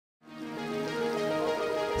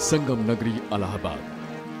Sangam Nagari, Allahabad.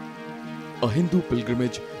 A Hindu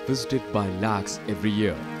pilgrimage visited by lakhs every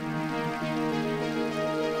year.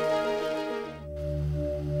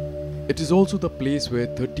 It is also the place where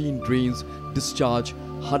 13 drains discharge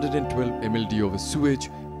 112 mld of sewage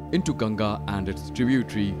into Ganga and its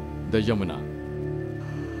tributary, the Yamuna,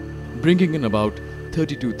 bringing in about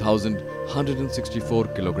 32,164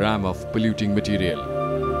 kg of polluting material.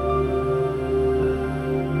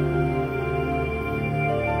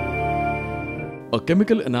 A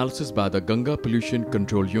chemical analysis by the Ganga Pollution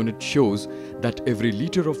Control Unit shows that every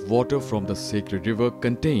litre of water from the sacred river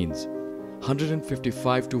contains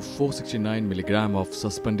 155 to 469 mg of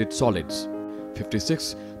suspended solids,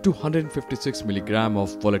 56 to 156 mg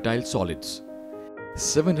of volatile solids,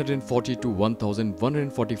 740 to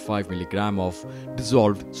 1145 mg of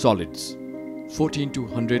dissolved solids, 14 to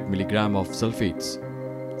 100 mg of sulphates,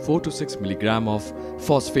 4 to 6 mg of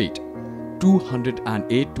phosphate,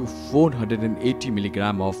 208 to 480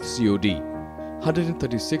 mg of C.O.D,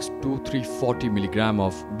 136 to 340 mg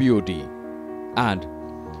of B.O.D, and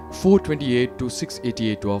 428 to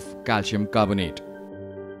 688 of calcium carbonate.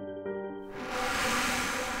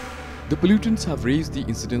 The pollutants have raised the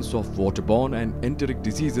incidence of waterborne and enteric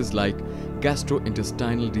diseases like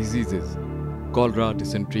gastrointestinal diseases, cholera,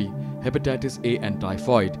 dysentery, hepatitis A and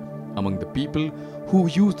typhoid among the people who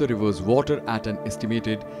use the river's water at an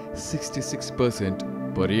estimated 66%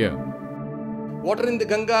 per year. Water in the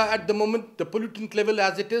Ganga at the moment, the pollutant level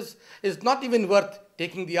as it is not even worth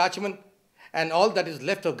taking the Achman, and all that is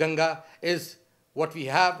left of Ganga is what we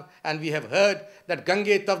have, and we have heard that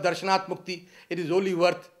Gange Tav Darshanat Mukti, it is only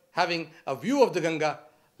worth having a view of the Ganga.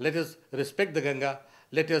 Let us respect the Ganga,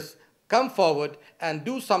 let us come forward and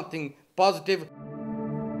do something positive.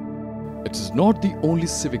 It is not the only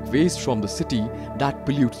civic waste from the city that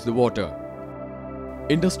pollutes the water.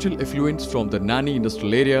 Industrial effluents from the Nani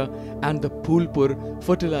industrial area and the Phulpur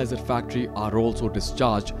fertilizer factory are also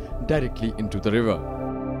discharged directly into the river.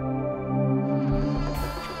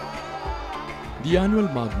 The annual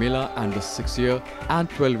Magh Mela and the 6-year and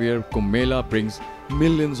 12-year Kumbh Mela brings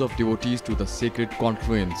millions of devotees to the sacred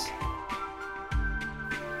confluence.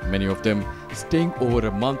 Many of them staying over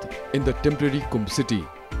a month in the temporary Kumbh city.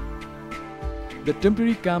 The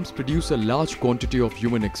temporary camps produce a large quantity of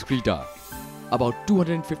human excreta, about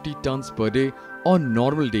 250 tons per day on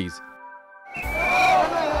normal days,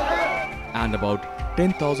 and about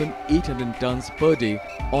 10,800 tons per day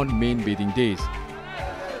on main bathing days,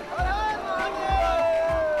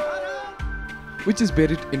 which is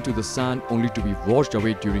buried into the sand only to be washed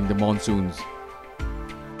away during the monsoons.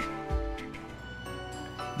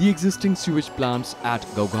 The existing sewage plants at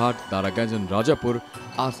Gaumukh, Daraganj and Rajapur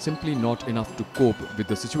are simply not enough to cope with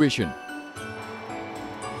the situation.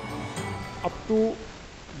 Up to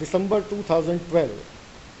December 2012,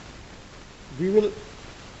 we will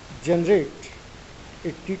generate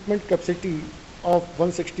a treatment capacity of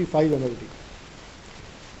 165 mld.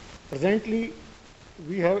 Presently,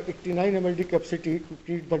 we have 89 mld capacity to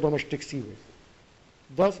treat the domestic sewage.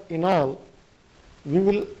 Thus, in all, we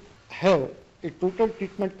will have a total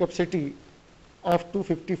treatment capacity of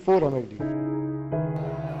 254 mld.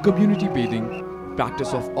 Community bathing,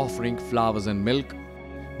 practice of offering flowers and milk,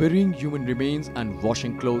 burying human remains and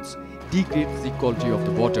washing clothes degrades the quality of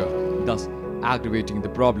the water, thus aggravating the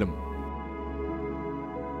problem.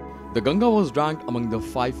 The Ganga was ranked among the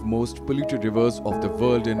 5 most polluted rivers of the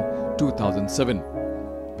world in 2007,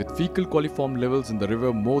 with fecal coliform levels in the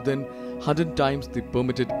river more than 100 times the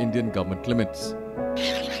permitted Indian government limits.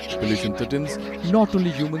 Pollution threatens not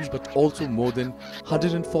only humans but also more than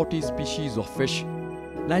 140 species of fish,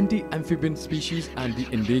 90 amphibian species and the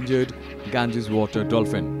endangered Ganges water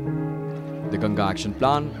dolphin. The Ganga Action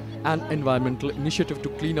Plan, an environmental initiative to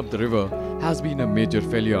clean up the river, has been a major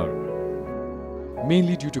failure,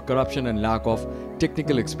 mainly due to corruption and lack of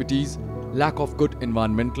technical expertise, lack of good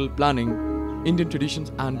environmental planning, Indian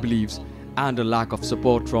traditions and beliefs, and a lack of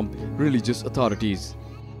support from religious authorities.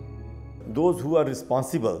 Those who are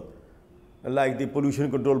responsible, like the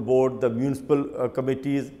Pollution Control Board, the municipal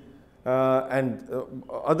committees and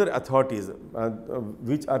other authorities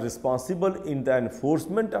which are responsible in the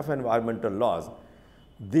enforcement of environmental laws,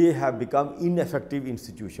 they have become ineffective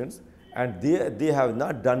institutions, and they have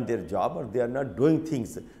not done their job, or they are not doing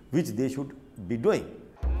things which they should be doing.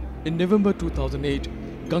 In November 2008,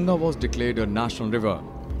 Ganga was declared a national river,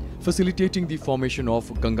 facilitating the formation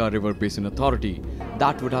of Ganga River Basin Authority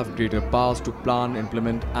that would have greater powers to plan,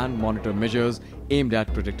 implement and monitor measures aimed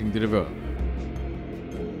at protecting the river.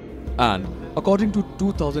 And according to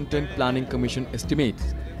 2010 Planning Commission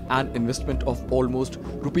estimates, an investment of almost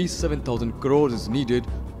Rs 7,000 crores is needed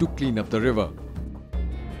to clean up the river.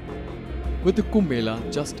 With the Kumbh Mela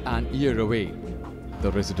just an year away,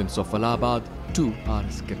 the residents of Allahabad too are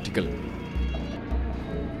skeptical.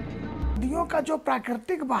 नदियों का जो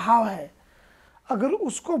प्राकृतिक बहाव है, अगर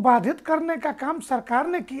उसको बाधित करने का काम सरकार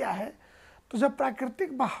ने किया है, तो जब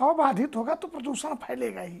प्राकृतिक बहाव बाधित होगा तो प्रदूषण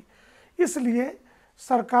फैलेगा ही। इसलिए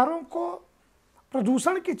सरकारों को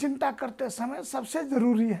प्रदूषण की चिंता करते समय सबसे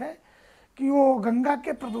ज़रूरी है कि वो गंगा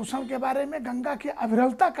के प्रदूषण के बारे में, गंगा की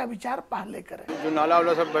अविरलता का विचार पहले करें। जो नाला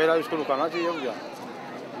वाला सब बह रहा है उसको रुकाना चाहिए। क्या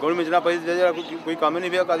गवर्नमेंट में इतना पैसे दे रहा है, कोई काम ही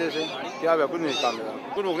नहीं भैया कायदे से, क्या है कुछ नहीं काम है।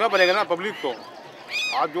 उनको रोकना पड़ेगा ना पब्लिक को।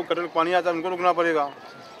 आज जो कटर पानी आता है उनको रुकना पड़ेगा।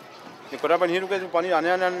 ये कटा पानी नहीं रुके तो पानी आने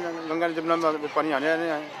आने गंगा जमुना में पानी आने आने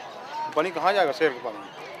आए, पानी कहाँ जाएगा? शहर का पानी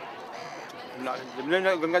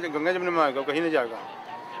गंगा जमुना में आएगा, कहीं नहीं जाएगा।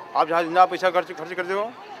 आप जहाँ जितना पैसा खर्च कर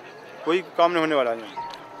दो, कोई काम नहीं होने वाला है।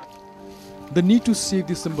 The need to save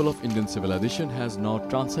the symbol of Indian civilization has now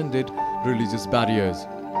transcended religious barriers.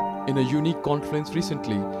 In a unique conference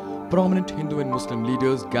recently, prominent Hindu and Muslim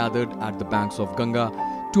leaders gathered at the banks of Ganga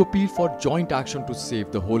to appeal for joint action to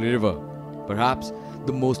save the holy river. Perhaps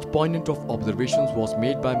the most poignant of observations was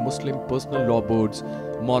made by Muslim Personal Law Board's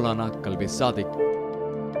Maulana Kalbe Sadiq.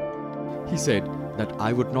 He said that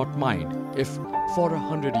I would not mind if for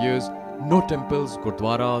 100 years no temples,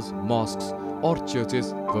 gurdwaras, mosques or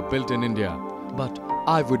churches were built in India, but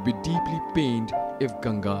I would be deeply pained if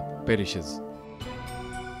Ganga perishes.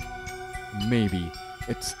 Maybe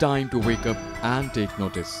it's time to wake up and take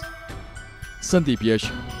notice. Sandeep Yash,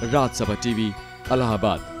 Raj Sabha TV,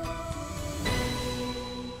 Allahabad.